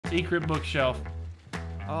Secret bookshelf.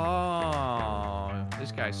 Oh,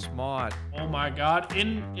 this guy's smart. Oh my God!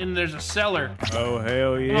 In there's a cellar. Oh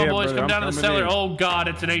hell yeah! Come on, boys, brother, come down to the cellar. in. Oh God,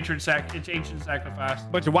 it's ancient sacrifice.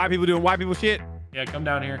 Bunch of white people doing white people shit. Yeah, come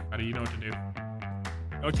down here. How do you know what to do?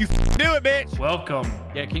 Don't you do it, bitch. Welcome.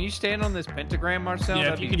 Yeah, can you stand on this pentagram, Marcel?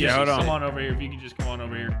 Yeah, if you can just come on over here. If you can just come on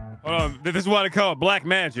over here. Hold on. This is what I call black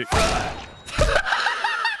magic. We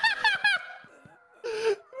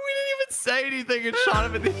didn't even say anything and shot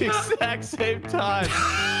him at the exact same time.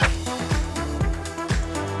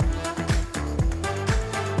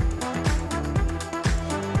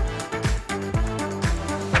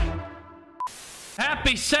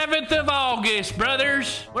 Happy 7th of August,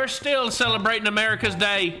 brothers. We're still celebrating America's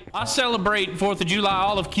Day. I celebrate 4th of July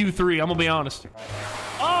all of Q3. I'm gonna be honest.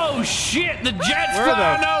 Oh shit, the jet's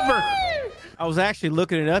flying over. I was actually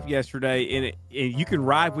looking it up yesterday, and you can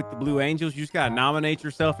ride with the Blue Angels. You just gotta nominate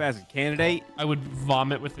yourself as a candidate. I would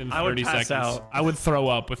vomit within 30 pass seconds. out. I would throw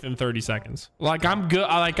up within 30 seconds. Like I'm good.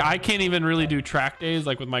 I can't even really do track days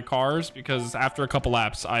like with my cars because after a couple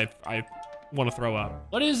laps, I want to throw up.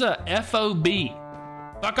 What is a FOB?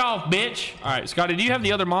 Fuck off, bitch. All right, Scotty, do you have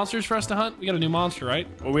the other monsters for us to hunt? We got a new monster, right?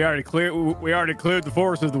 Well, we already cleared the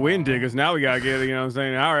forest of the wind diggers. Now we gotta get, you know what I'm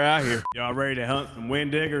saying, all right, out here. Y'all ready to hunt some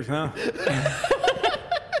wind diggers, huh?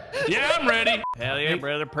 Yeah, I'm ready. Hell yeah,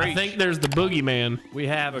 brother, preach. I think there's the boogeyman. We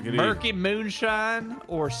have Look at Murky Moonshine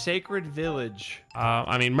or Sacred Village.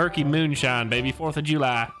 I mean, murky moonshine, baby. 4th of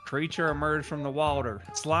July. Creature emerged from the water.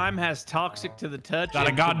 Slime has toxic to the touch. Got a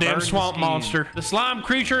and could goddamn burn the swamp skin. monster. The slime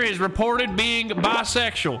creature is reported being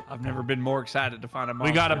bisexual. I've never been more excited to find a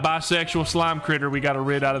monster. We got a bisexual slime critter we got to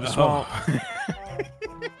rid out of the swamp.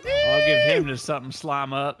 I'll give him to something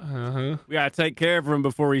slime up. We gotta take care of him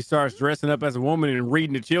before he starts dressing up as a woman and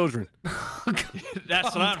reading to children.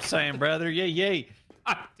 That's what I'm saying, brother. Yay, yay.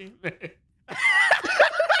 God damn it.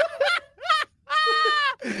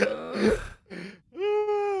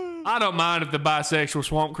 I don't mind if the bisexual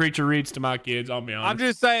swamp creature reads to my kids. I'll be honest. I'm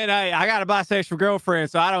just saying, hey, I got a bisexual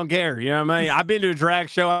girlfriend, so I don't care. You know what I mean? I've been to a drag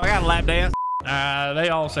show. I got a lap dance. They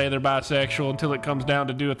all say they're bisexual until it comes down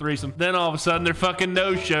to do a threesome. Then all of a sudden they're fucking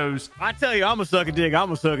no-shows. I tell you, I'm gonna suck a dick. I'm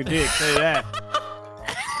gonna suck a dick. Say that.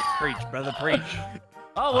 Preach, brother, preach.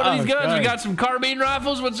 Oh, what are these guns? We got some carbine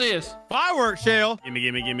rifles. What's this? Fireworks shell. Gimme,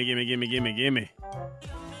 gimme, gimme, gimme, gimme, gimme, gimme.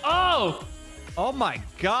 Oh, Oh my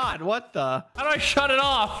God, what the? how do I shut it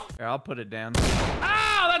off? Here, I'll put it down.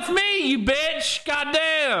 Oh, that's me, you bitch.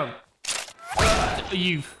 Goddamn.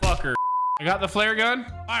 You fucker. I got the flare gun.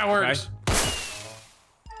 Fireworks.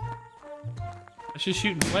 Let's just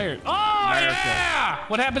shooting flares. Oh, America. yeah.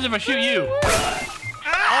 What happens if I shoot you?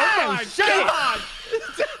 Oh my God!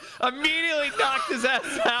 Immediately knocked his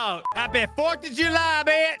ass out. Happy 4th of July,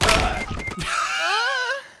 bitch.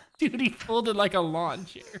 Dude, he folded like a lawn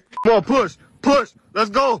chair. Come on, push, push.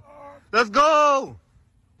 Let's go. Let's go.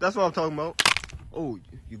 That's what I'm talking about. Oh,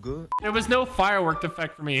 you good? There was no firework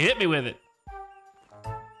effect for me. Hit me with it.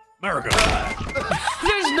 America.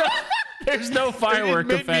 There's no firework It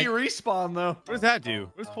made effect. me respawn though. What does that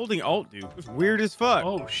do? What does holding alt do? It's weird as fuck.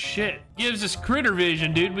 Oh shit. Gives us critter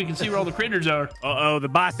vision, dude. We can see where all the critters are. Uh-oh, the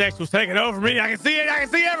bisexual's taking over me. I can see it. I can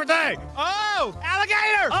see everything. Oh,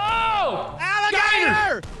 alligator. Oh!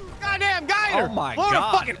 Alligator. Goddamn gator. Oh my Florida,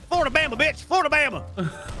 God. fucking Florida Bama, bitch. Florida Bama.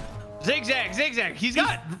 Zigzag, zigzag. He's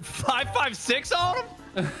got 5.56 on him.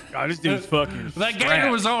 God, this dude's fucking That gator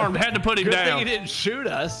strapped. was armed. Had to put him Good thing down. he didn't shoot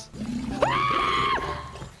us.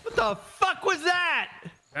 What the fuck was that?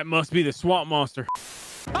 That must be the swamp monster.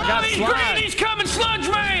 Oh, he's green. He's coming, Sludge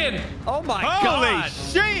Man. Oh my Holy God.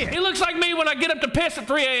 shit. He looks like me when I get up to piss at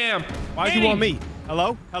 3 a.m. Why'd you want me?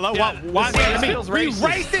 Hello? Hello? Yeah, Why is this that me? feels You racist.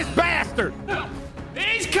 racist bastard.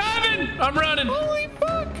 He's coming. I'm running. Holy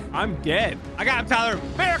fuck. I'm dead. I got him, Tyler.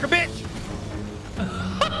 America, bitch.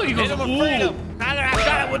 He goes, Hit him with "Ooh." freedom. Tyler, I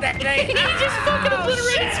got him with that grenade. He just fucking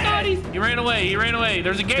obliterated Scotty. He ran away. He ran away.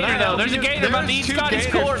 There's a gator, though. There's a gator about to eat Scotty's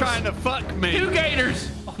corpse. Trying to fuck me. 2 gators.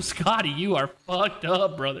 Oh, Scotty, you are fucked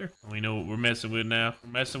up, brother. We know what we're messing with now.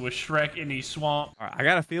 We're messing with Shrek in the swamp. All right, I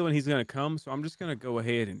got a feeling he's going to come, so I'm just going to go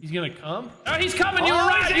ahead and... He's gonna come? Oh, he's coming. You were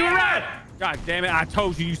right. You were right. God damn it. I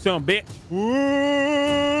told you, you son of a bitch.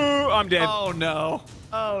 Ooh, I'm dead. Oh no.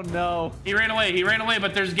 Oh no. He ran away. He ran away,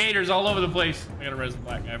 but there's gators all over the place. I gotta res the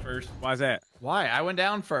black guy first. Why's that? Why? I went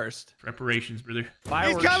down first. Reparations, brother. He's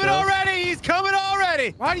Fireworks coming show. already. He's coming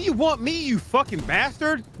already. Why do you want me, you fucking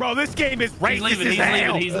bastard? Bro, this game is racist He's leaving. as He's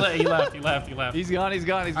hell. leaving. He left. He left. He left. He's gone. He's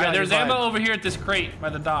gone. He's All gone. right, there's He's ammo fine. over here at this crate by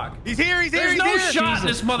the dock. He's here. He's here. There's He's no here. shot in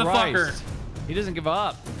this motherfucker. Christ. He doesn't give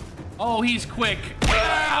up. Oh, he's quick.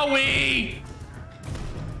 Owie!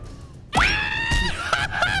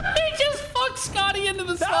 He just fucks Scotty into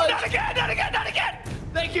the No, sludge. not again, not again, not again.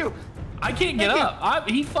 Thank you. I can't get up.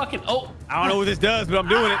 He fucking. Oh. I don't know what this does, but I'm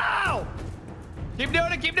doing it. Ow! Keep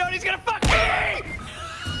doing it, keep doing it. He's gonna fuck me.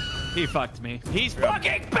 He fucked me. He's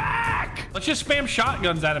fucking back. Let's just spam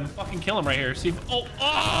shotguns at him. Fucking kill him right here. See if. Oh.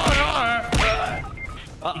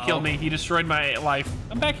 He killed me. He destroyed my life.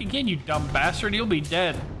 Come back again, you dumb bastard. You'll be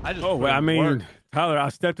dead. Oh, well, I mean, Tyler, I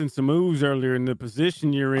stepped in some moves earlier in the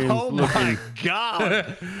position you're in. Oh my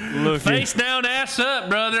god. Face down, ass up,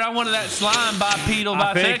 brother. I wanted that slime bipedal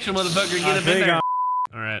bisexual motherfucker to get up in there.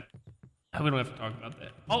 All right. We don't have to talk about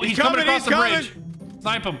that. Oh, he's coming across the bridge.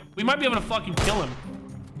 Snipe him. We might be able to fucking kill him.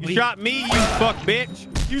 You shot me, you fuck bitch.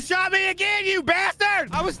 You shot me again, you bastard!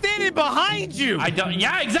 I was standing behind you.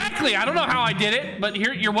 Yeah, exactly. I don't know how I did it, but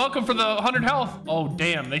here, you're welcome for the 100 health. Oh,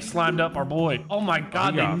 damn. They slimed up our boy. Oh, my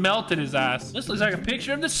God. They melted his ass. This looks like a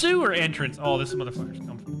picture of the sewer entrance. Oh, this motherfucker's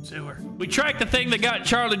come from the sewer. We tracked the thing that got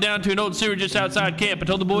Charlie down to an old sewer just outside camp. I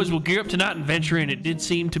told the boys we'll gear up tonight and venture in. It did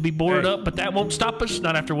seem to be boarded up, but that won't stop us.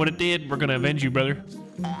 Not after what it did. We're going to avenge you, brother.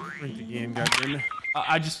 Drink again, goddamn.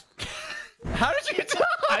 I just... How did you die?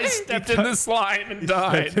 I stepped in the slime and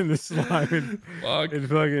died. Stepped in the slime and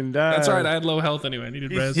fucking died. That's right. I had low health anyway. I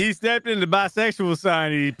needed res. He stepped in the bisexual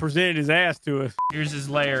sign and he presented his ass to us. Here's his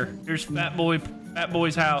lair. Here's Fat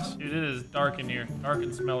Boy's house. Dude, it is dark in here. Dark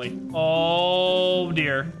and smelly. Oh,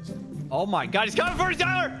 dear. Oh my god, he's coming for us,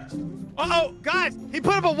 Tyler! Uh-oh, guys, he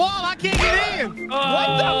put up a wall. I can't get in.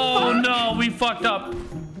 Oh, no. We fucked up.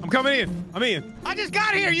 I'm coming in. I'm in. I just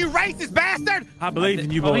got here, you racist bastard. I believe in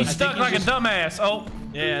you, boys. Oh, he's stuck like a dumbass. Oh.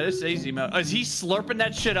 Yeah, this is easy mode. Is he slurping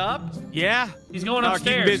that shit up? Yeah. He's going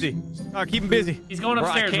upstairs. Keep him busy. Keep him busy. He's going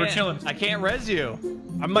upstairs. We're chilling. I can't res you.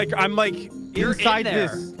 I'm like You're inside in there.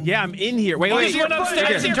 this. Yeah, I'm in here. Wait. He's going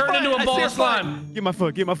upstairs and turned into a ball of slime. Get my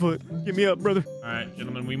foot. Get me up, brother. All right,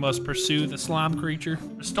 gentlemen, we must pursue the slime creature.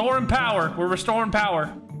 Restoring power. We're restoring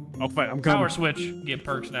power. Oh, fine. I'm coming. Power switch. Get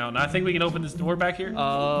perks now. And I think we can open this door back here.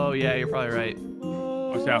 Oh, yeah, you're probably right.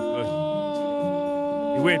 Watch out.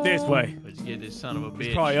 He went this way. Let's get this son of a bitch.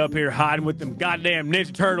 He's probably up here hiding with them goddamn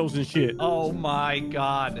Ninja Turtles and shit. Oh, my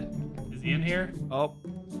God. Is he in here? Oh,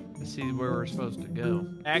 let's see where we're supposed to go.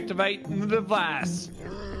 Activate the device.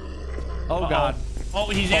 Oh, God. Oh,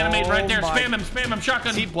 he's animated right there. Spam him,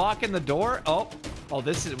 shotgun. Is he blocking the door? Oh,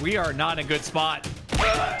 we are not in a good spot.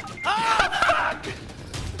 Fuck!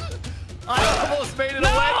 I almost made it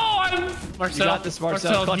away. Marcel, you got this,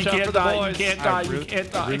 Marcel. Clutch up for the boys. You can't die. You can't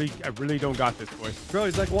die. I really don't got this, boy. Bro,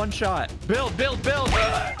 he's like one shot. Build.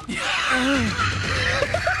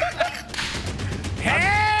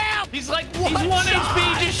 Help! He's like He's 1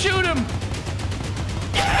 HP. Just shoot him.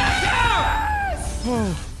 Yes!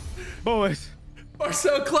 Oh, boys.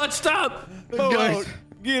 Marcel clutched up. Boys.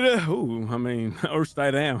 Get up. Ooh, I mean, or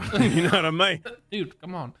stay down. You know what I mean? Dude,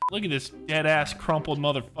 come on. Look at this dead ass crumpled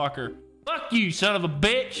motherfucker. Fuck you, son of a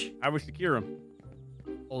bitch. I would secure him.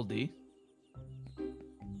 Oldie.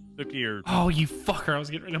 Secured. Oh, you fucker. I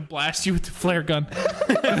was getting ready to blast you with the flare gun.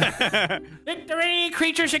 Victory!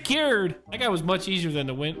 Creature secured. That guy was much easier than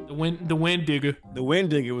the wind digger. The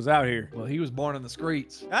wind digger was out here. Well, he was born in the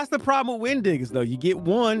streets. That's the problem with wind diggers, though. You get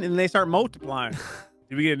one and they start multiplying.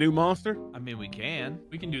 Did we get a new monster? I mean, we can.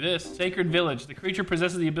 We can do this. Sacred Village. The creature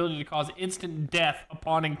possesses the ability to cause instant death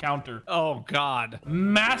upon encounter. Oh God.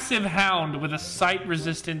 Massive hound with a slight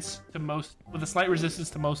resistance to most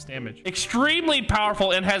damage. Extremely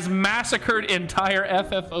powerful and has massacred entire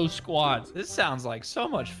FFO squads. This sounds like so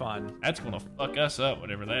much fun. That's gonna fuck us up,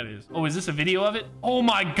 whatever that is. Oh, is this a video of it? Oh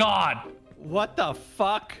my God. What the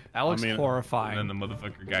fuck? That looks horrifying. And then the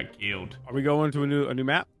motherfucker got killed. Are we going to a new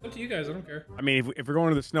map? Up to you guys. I don't care. I mean, if we're going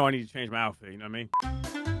to the snow, I need to change my outfit. You know what I mean?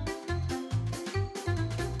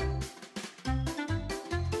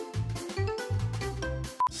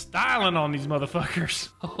 Styling on these motherfuckers.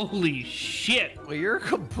 Holy shit. Well, you're a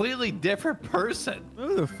completely different person.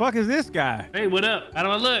 Who the fuck is this guy? Hey, what up? How do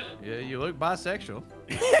I look? Yeah, you look bisexual.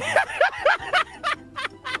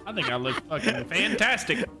 I think I look fucking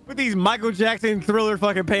fantastic. With these Michael Jackson Thriller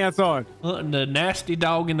fucking pants on. Hunting the nasty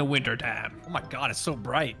dog in the wintertime. Oh my God, it's so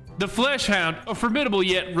bright. The Flesh Hound, a formidable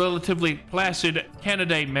yet relatively placid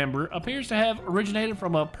Canidae member, appears to have originated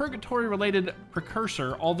from a purgatory-related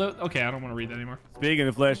precursor, although... Okay, I don't want to read that anymore. Speaking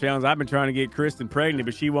of Flesh Hounds, I've been trying to get Kristen pregnant,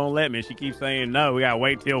 but she won't let me. She keeps saying, no, we gotta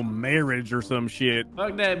wait till marriage or some shit.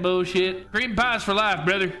 Fuck that bullshit. Cream pies for life,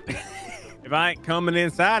 brother. If I ain't coming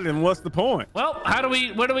inside, then what's the point? Well, how do we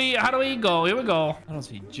go? Here we go. I don't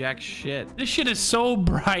see jack shit. This shit is so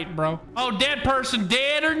bright, bro. Oh, dead person,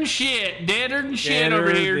 deader than shit. Deader than shit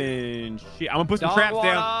over here. Shit. I'm gonna put some traps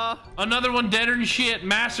down. Another one deader than shit.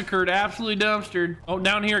 Massacred, absolutely dumpstered. Oh,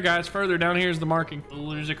 down here, guys. Further down here is the marking.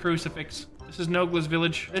 Oh, there's a crucifix. This is Nogla's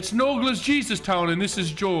village. It's Nogla's Jesus Town, and this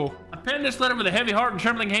is Joel. I penned this letter with a heavy heart and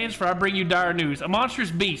trembling hands, for I bring you dire news. A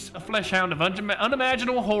monstrous beast, a flesh hound of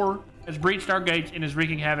unimaginable horror, has breached our gates and is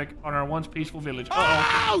wreaking havoc on our once peaceful village.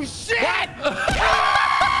 Oh, shit!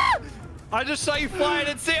 I just saw you flying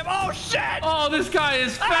and see him. Oh, shit! Oh, this guy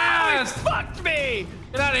is fast! Oh, he fucked me!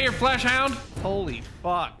 Get out of here, flesh hound. Holy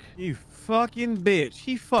fuck. You fucking bitch.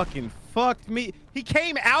 He fucking fucked me. He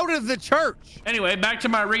came out of the church. Anyway, back to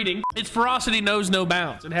my reading. Its ferocity knows no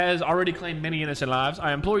bounds. It has already claimed many innocent lives.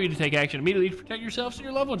 I implore you to take action immediately to protect yourselves and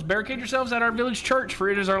your loved ones. Barricade yourselves at our village church, for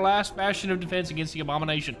it is our last bastion of defense against the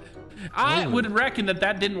abomination. I would reckon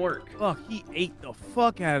that didn't work. Fuck, he ate the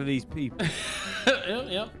fuck out of these people.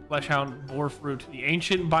 Yep. Fleshhound bore fruit. The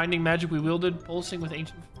ancient binding magic we wielded, pulsing with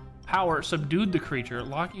ancient power, subdued the creature,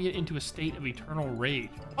 locking it into a state of eternal rage.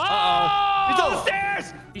 Uh-oh. He's on the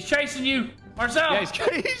stairs! He's chasing you, Marcel! Yeah, he's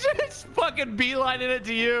just fucking beelining it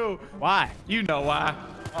to you. Why? You know why.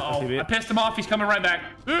 Uh-oh. I pissed him off. He's coming right back.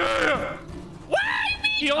 What?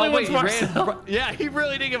 He only wants Marcel. Yeah, he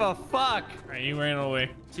really didn't give a fuck. All right, he ran away.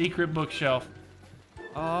 Secret bookshelf.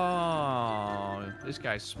 Oh, this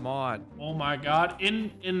guy's smart. Oh my God!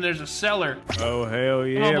 In there's a cellar. Oh hell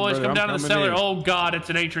yeah! Come on, boys, brother, come down to the cellar. in. Oh God, it's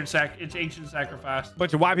an ancient sacrifice.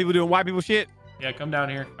 Bunch of white people doing white people shit. Yeah, come down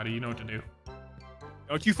here. How do you know what to do?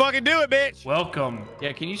 Don't you fucking do it, bitch! Welcome.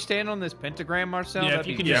 Yeah, can you stand on this pentagram, Marcel? Yeah, That'd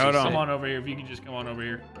if you be can good. just hold on. come on over here. If you can just come on over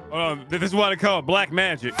here. Hold on, this is what I call black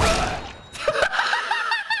magic.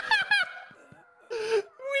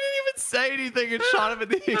 Say anything and shot him at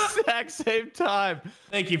the exact same time.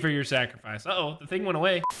 Thank you for your sacrifice. Uh-oh, the thing went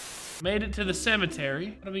away. Made it to the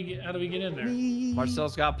cemetery. How do we get in there?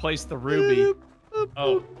 Marcel's got to place the ruby.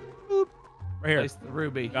 Oh, Right here. Place the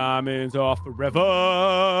ruby. Diamonds off forever.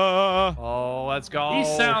 Oh, let's go.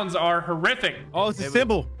 these sounds are horrific. Oh, it's a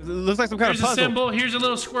symbol. It looks like some kind Here's of a puzzle. symbol. Here's a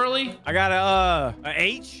little squirrely. I got a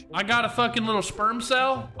H. I got a fucking little sperm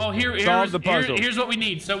cell. Oh, Solve the puzzle. here's what we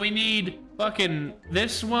need. So we need fucking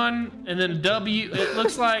this one, and then a W. It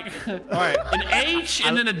looks like All right. an H,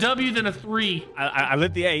 and then a W, then a 3. I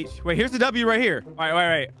lit the H. Wait, here's the W right here. All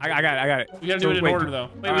right, wait. I got it. We gotta do it in order,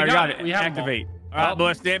 though. Wait, All we right, got it. We have them all. Activate. All right,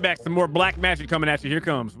 boys, stand back. Some more black magic coming at you. Here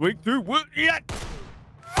comes. Week 2. Yeah.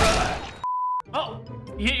 Oh,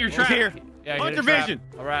 you hit your trap. Here. Yeah, hit Under a trap. vision.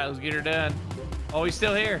 All right, let's get her done. Oh, he's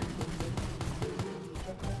still here.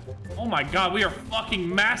 Oh my God, we are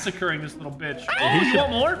fucking massacring this little bitch. Oh, you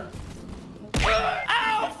want more?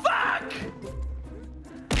 Oh, fuck!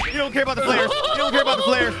 You don't care about the flares. You don't care about the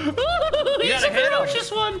flares. He's gotta a hit him.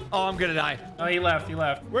 ferocious one. Oh, I'm gonna die. Oh, he left.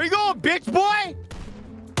 Where you going, bitch boy?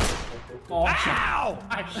 Oh, Ow!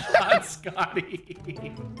 I shot Scotty.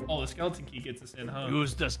 Oh, the skeleton key gets us in, huh?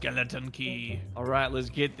 Use the skeleton key. All right, let's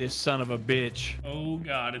get this son of a bitch. Oh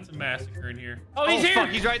God, it's a massacre in here. Oh, he's here. Fuck,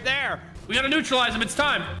 he's right there. We gotta neutralize him. It's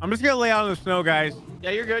time. I'm just gonna lay out in the snow, guys.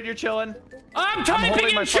 Yeah, you're good. You're chilling. I'm I'm typing holding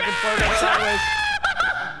in my fucking chat. photo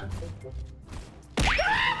sideways.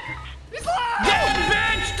 He's alive! Dead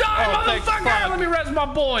bitch, die, Oh, thanks, motherfucker! fuck. Let me res my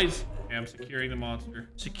boys. Okay, I'm securing the monster.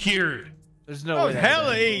 Secured. There's no That way. was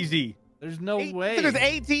hella easy. There's no It way. took us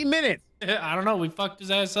 18 minutes. I don't know. We fucked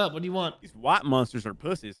his ass up. What do you want? These white monsters are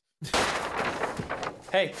pussies.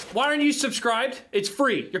 Hey, why aren't you subscribed? It's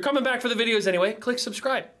free. You're coming back for the videos anyway. Click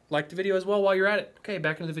subscribe. Like the video as well while you're at it. Okay,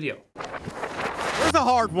 back into the video. Where's the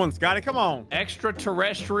hard one, Scotty? Come on.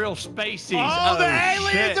 Extraterrestrial species. Oh, the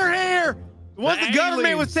aliens shit. are here. The ones the government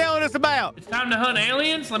aliens. was telling us about. It's time to hunt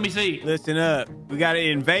aliens. Let me see. Listen up. We got an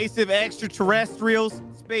invasive extraterrestrials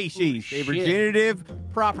species. They have Shit. regenerative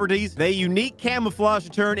properties. They unique camouflage to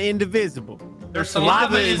turn indivisible. Their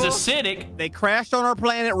Saliva saliva is is. acidic. They crashed on our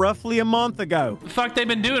planet roughly a month ago. The fuck they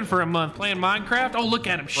been doing for a month? Playing Minecraft? Oh, look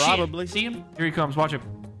at him. Shit. Probably. See him? Here he comes. Watch him.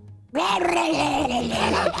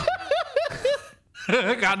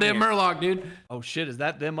 Goddamn Murloc, dude. Oh shit, is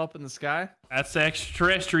that them up in the sky? That's the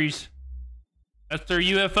extraterrestrials. That's their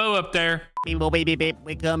UFO up there. Beep, beep, beep, beep.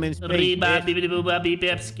 We come in space. Something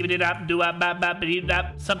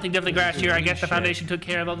definitely crashed here. I guess the Foundation took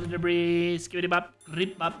care of all the debris. The Why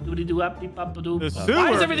is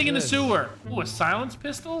sewer. everything in the sewer? Ooh, a silence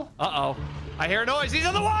pistol? Uh-oh. I hear a noise. He's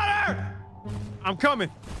in the water! I'm coming.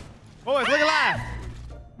 Boys, look alive.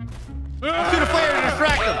 I'm shooting a flare to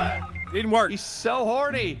distract them. Didn't work. He's so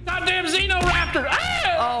horny. Goddamn Xenoraptor!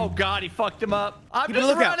 Ah! Oh god, he fucked him up. I'm Keep a just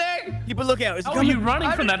lookout. running! Keep a lookout. It's Oh, coming. you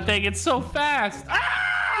running from that thing? It's so fast.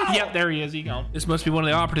 Yep, there he is. He gone. This must be one of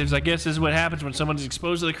the operatives. I guess this is what happens when someone's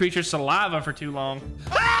exposed to the creature's saliva for too long.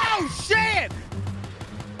 Oh, shit!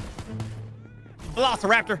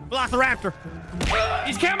 Velociraptor. Velociraptor.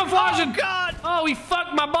 He's camouflaging. Oh, God! Oh, he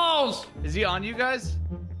fucked my balls. Is he on you guys?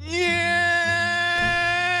 Yeah.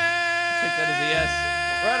 Take That is a yes.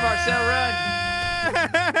 Run, Marcel, run.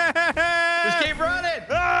 Just keep running.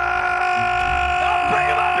 Don't bring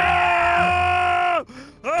him up here.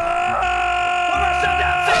 Put Marcel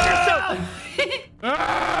down. Save yourself.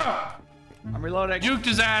 I'm reloading. Juked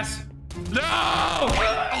his ass. No!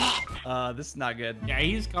 This is not good. Yeah,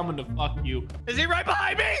 he's coming to fuck you. Is he right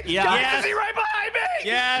behind me? Yeah. Guys, Yes. is he right behind me?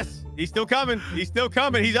 Yes. He's still coming. He's still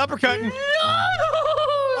coming. He's uppercutting. No!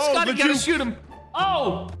 Scotty, the gotta juke. shoot him.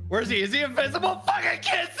 Oh! Where's he? Is he invisible? Fucking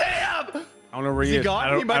can't see him. I don't know where he Is he is. gone? I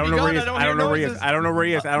don't, He might I don't be know where gone. he is. I don't I don't hear know where he is. noises. I don't know where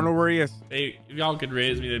he is. I don't know where he is. Hey, if y'all could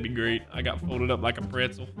raise me, that'd be great. I got folded up like a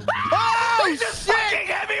pretzel. Oh, he just fucking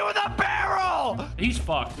hit me with a barrel. He's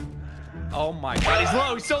fucked. Oh my god, he's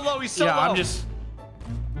low. He's so low. He's so Yeah, low. I'm just...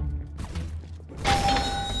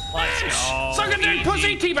 Let's go. Suck a dick,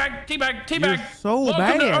 pussy! Teabag, teabag, teabag. You're so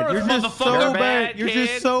Welcome to bad. Earth, You're just so motherfucker. bad. You're kid.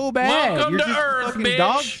 just so bad. Welcome You're to just Earth, fucking bitch.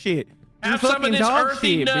 dog shit. You're Have some of fucking this dog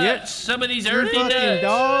earthy shit, nuts. bitch. Some of these You're earthy fucking nuts.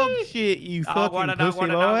 dog shit, you fucking wanna pussy not,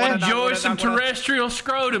 boy. wanna not. Enjoy some terrestrial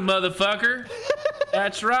scrotum, motherfucker.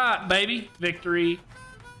 That's right, baby. Victory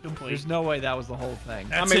complete. There's no way that was the whole thing.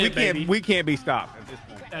 That's I mean, it, baby. we can't be stopped at this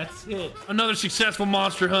point. That's it. Another successful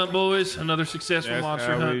monster hunt, boys. Another successful That's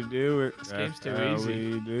monster how hunt. we do it. This game's too That's how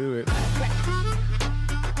easy. we do it.